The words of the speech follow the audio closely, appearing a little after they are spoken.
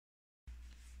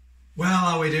Well,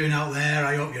 how are we doing out there?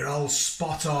 I hope you're all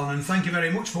spot on, and thank you very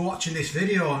much for watching this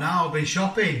video. Now I've been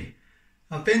shopping.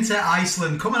 I've been to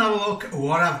Iceland. Come and have a look at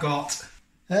what I've got.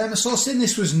 So seeing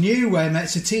this was new,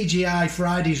 it's a TGI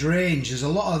Fridays range. There's a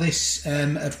lot of this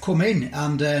have come in,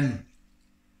 and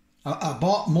I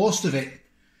bought most of it.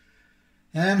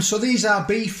 So these are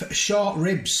beef short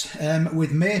ribs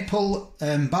with maple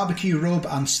barbecue rub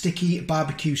and sticky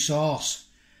barbecue sauce.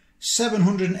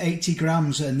 780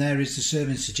 grams, and there is the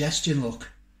serving suggestion,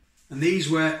 look. And these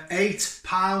were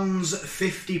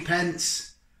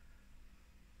 £8.50.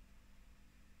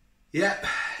 Yep,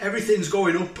 everything's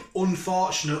going up,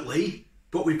 unfortunately,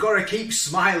 but we've got to keep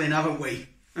smiling, haven't we?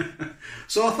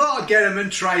 So I thought I'd get them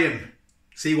and try them,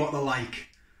 see what they're like.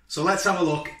 So let's have a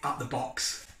look at the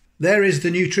box. There is the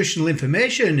nutritional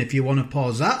information if you want to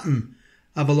pause that and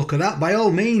have a look at that. By all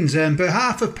means, per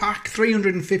half a pack,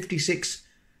 356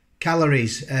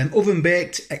 calories, oven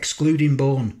baked excluding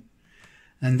bone.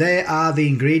 And there are the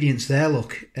ingredients there,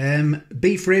 look.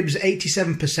 Beef ribs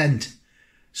 87%,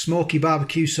 smoky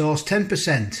barbecue sauce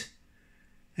 10%.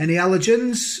 Any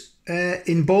allergens?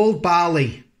 In bold,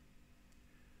 barley.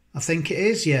 I think it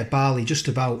is, yeah, barley, just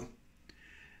about.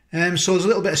 So there's a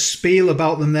little bit of spiel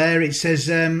about them there. It says,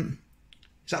 is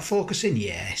that focusing?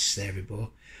 Yes, there we go.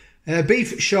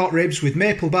 Beef short ribs with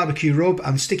maple barbecue rub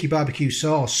and sticky barbecue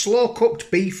sauce. Slow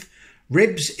cooked beef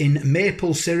ribs in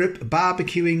maple syrup,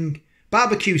 barbecue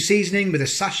seasoning with a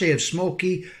sachet of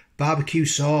smoky barbecue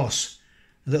sauce.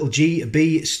 A little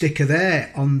GB sticker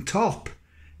there on top.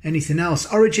 Anything else?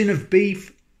 Origin of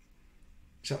beef.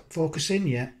 Is that focusing?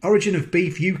 Yeah. Origin of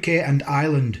beef, UK and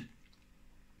Ireland.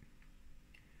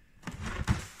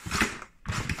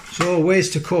 So ways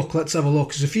to cook, let's have a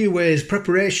look. There's a few ways.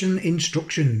 Preparation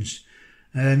instructions.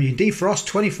 You defrost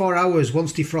 24 hours.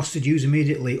 Once defrosted, use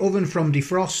immediately. Oven from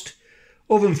defrost.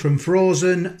 Oven from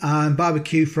frozen, and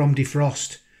barbecue from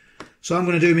defrost. So I'm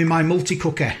going to do them in my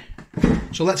multi-cooker.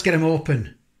 So let's get them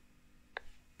open.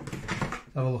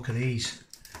 Have a look at these.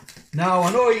 Now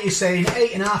I know what you're saying,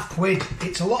 £8.50.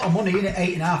 It's a lot of money, isn't it?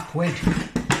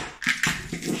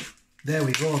 £8.50. There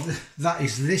we go.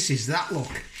 This is that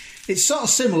look. It's sort of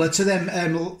similar to them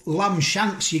lamb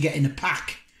shanks you get in a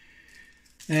pack.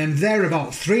 They're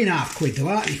about £3.50 though,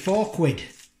 aren't they? £4.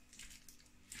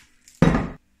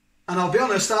 And I'll be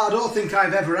honest, I don't think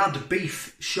I've ever had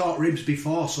beef short ribs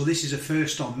before, so this is a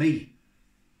first on me.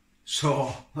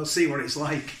 So, let's see what it's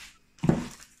like.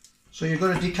 So you're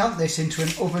going to decant this into an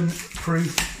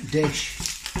oven-proof dish.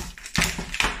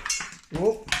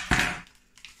 Whoa.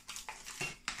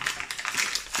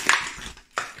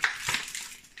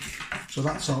 So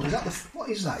that's all. Is that the... What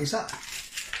is that? Is that...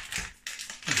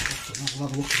 We'll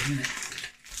have a look in a minute.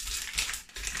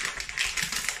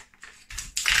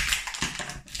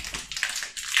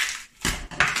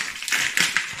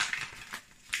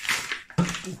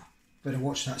 Better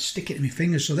watch that, stick it to my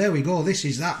fingers. So there we go, this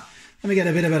is that. Let me get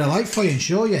a bit of better light for you and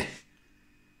show you.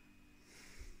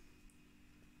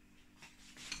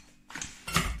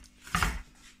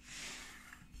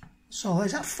 So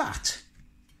is that fat?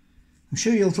 I'm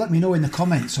sure you'll let me know in the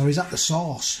comments, or is that the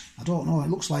sauce? I don't know, it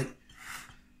looks like,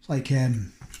 it's like, well,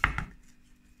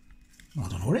 I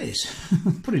don't know what it is.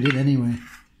 Put it in anyway.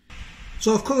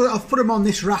 So I've put them on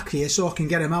this rack here so I can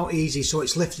get them out easy, so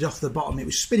it's lifted off the bottom. It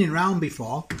was spinning round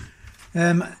before.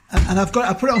 And I put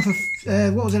it on for,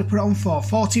 what was it I put it on for?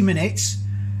 40 minutes.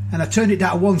 And I turned it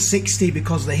down to 160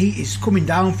 because the heat is coming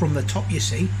down from the top, you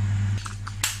see.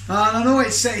 And I know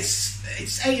it's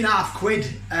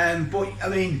 £8.50, but I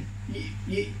mean,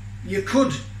 you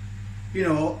could, you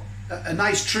know, a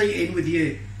nice treat in with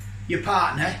your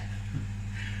partner.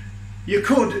 You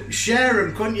could share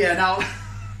them, couldn't you? Now,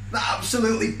 that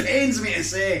absolutely pains me to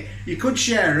say. You could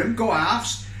share them, go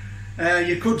halves.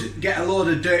 You could get a load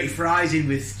of dirty fries in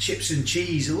with chips and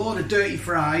cheese. A load of dirty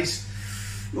fries.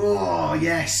 Oh,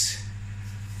 yes.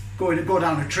 Go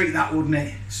down a treat, that, wouldn't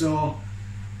it? So,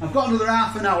 I've got another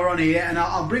half an hour on here, and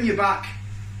I'll bring you back.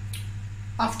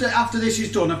 After this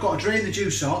is done, I've got to drain the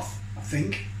juice off, I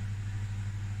think.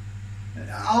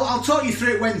 I'll talk you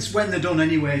through it when they're done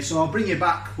anyway, so I'll bring you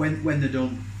back when they're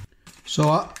done.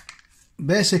 So,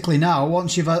 basically now,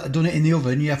 once you've done it in the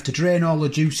oven, you have to drain all the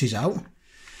juices out.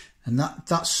 And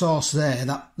that sauce there,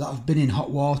 that'll been in hot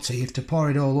water, you have to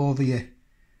pour it all over your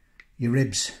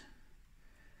ribs,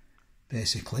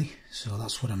 basically. So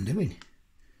that's what I'm doing.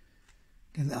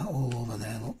 Get that all over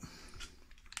there, look.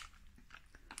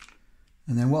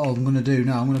 And then what I'm going to do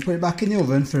now, I'm going to put it back in the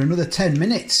oven for another 10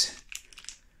 minutes.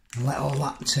 And let all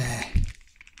that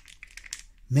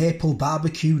maple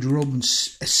barbecued rub and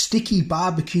a sticky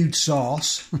barbecued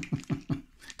sauce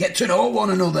get to know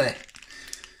one another.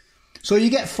 So you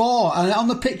get 4, and on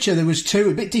the picture there was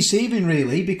 2. A bit deceiving,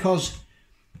 really, because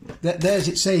there's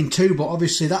it saying 2, but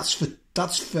obviously that's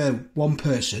for one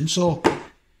person. So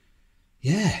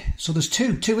yeah, so there's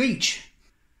 2 each.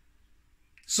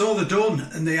 So they're done,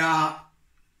 and they're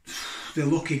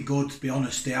looking good. To be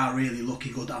honest, they are really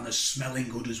looking good, and they're smelling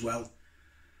good as well.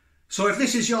 So if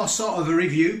this is your sort of a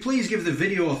review, please give the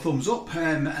video a thumbs up,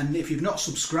 and if you've not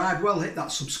subscribed, well, hit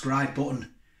that subscribe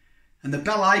button and the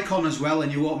bell icon as well,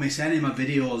 and you won't miss any of my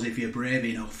videos if you're brave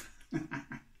enough.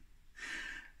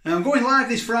 I'm going live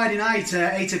this Friday night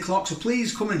at 8 o'clock, so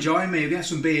please come and join me. We'll get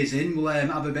some beers in, we'll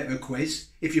have a bit of a quiz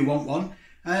if you want one,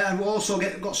 and we'll also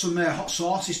got some hot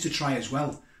sauces to try as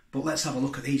well. But let's have a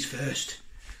look at these first.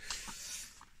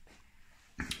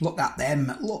 Look at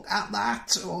them, look at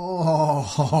that.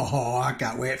 Oh, I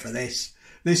can't wait for this.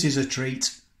 This is a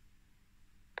treat.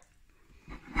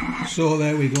 So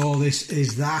there we go, this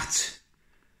is that.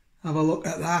 Have a look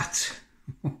at that.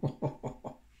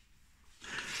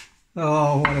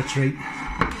 Oh, what a treat.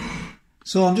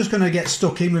 So I'm just going to get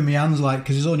stuck in with my hands, like,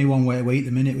 because there's only one way to eat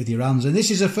the minute with your hands. And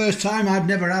this is the first time I've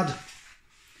never had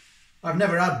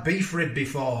beef rib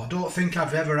before. I don't think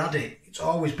I've ever had it. It's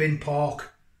always been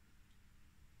pork.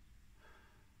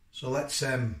 So let's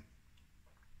get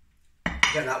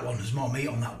that one. There's more meat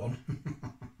on that one.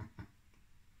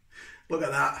 Look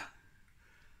at that.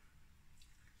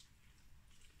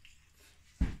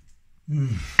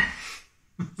 Mm.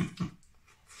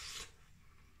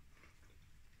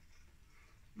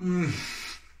 Mm.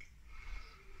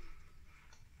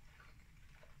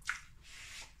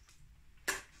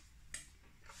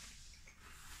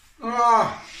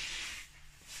 Ah.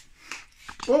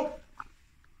 Oh.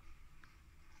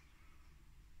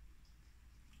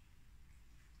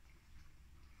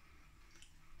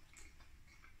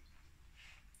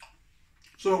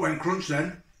 So it went crunch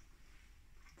then.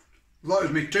 I thought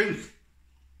it was my tooth.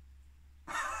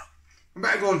 I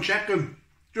better go and check them.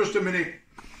 Just a minute.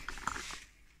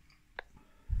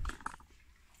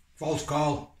 False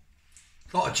call.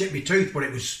 Thought I chipped my tooth, but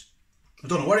it was, I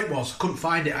don't know what it was. I couldn't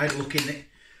find it. I had a look in it.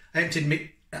 I emptied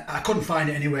me. I couldn't find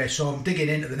it anyway, so I'm digging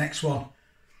into the next one.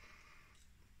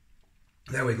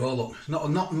 There we go. Look, not a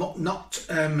lot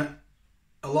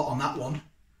on that one.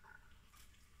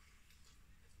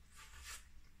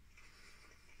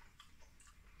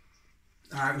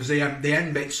 It was the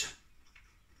end bits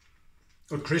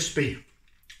are crispy,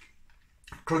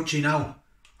 crunchy now.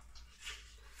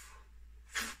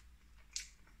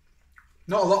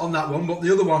 Not a lot on that one, but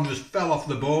the other one just fell off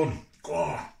the bone.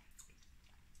 Oh.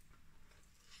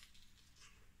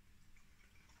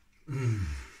 Mm.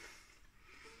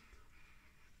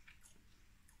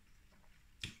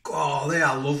 Oh, they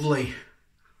are lovely.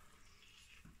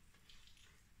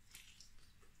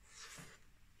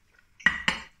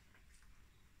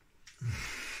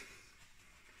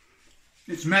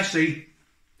 It's messy.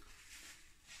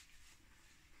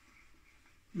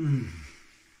 Mm.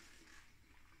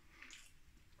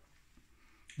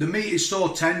 The meat is so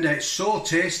tender, it's so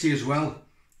tasty as well,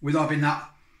 with having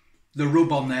the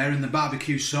rub on there and the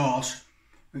barbecue sauce.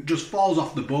 It just falls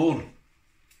off the bone.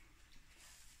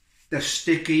 They're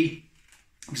sticky,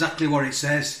 exactly what it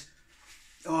says.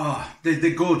 Oh,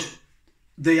 they're good.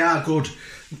 They are good.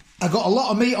 I got a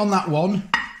lot of meat on that one.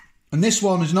 And this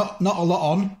one is not a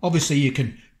lot on. Obviously, you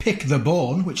can pick the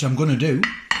bone, which I'm going to do.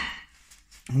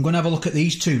 I'm going to have a look at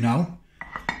these two now.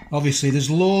 Obviously,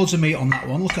 there's loads of meat on that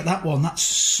one. Look at that one. That's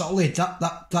solid.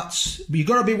 That's. You've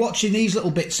got to be watching these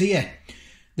little bits here,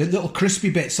 the little crispy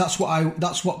bits. That's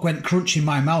what went crunch in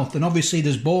my mouth. And obviously,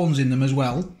 there's bones in them as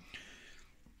well.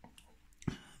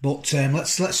 But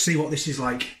let's see what this is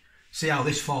like. See how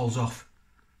this falls off.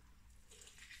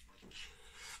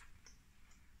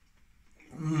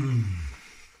 Mm.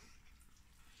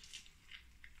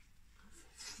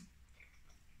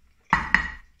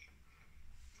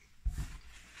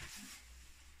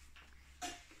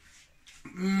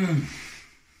 Mm.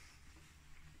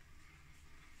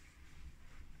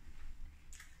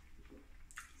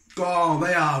 Oh,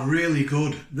 they are really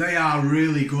good. They are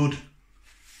really good.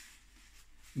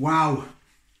 Wow.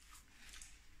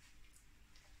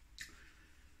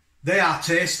 They are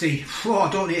tasty. Oh,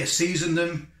 I don't need to season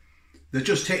them. They're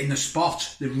just hitting the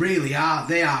spot. They really are.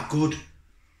 They are good.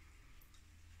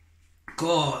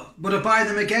 God, would I buy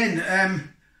them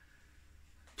again?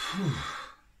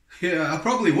 Yeah, I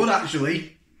probably would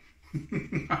actually.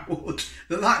 I would.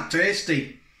 They're that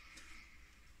tasty.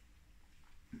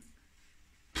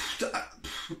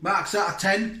 Marks out of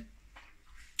 10.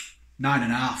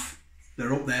 9.5.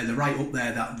 They're up there. They're right up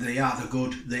there. That they are. They're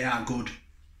good. They are good.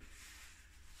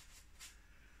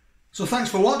 So thanks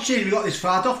for watching. We got this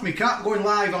far. Off me cap, going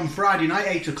live on Friday night,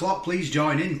 8 o'clock. Please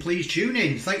join in. Please tune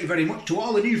in. Thank you very much to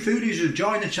all the new foodies who've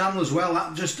joined the channel as well.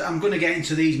 I'm going to get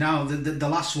into these now. The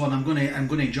last one, I'm going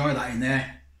to enjoy that in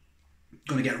there.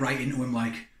 Going to get right into them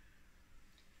like.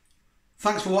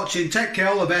 Thanks for watching. Take care,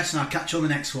 all the best, and I'll catch you on the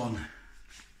next one.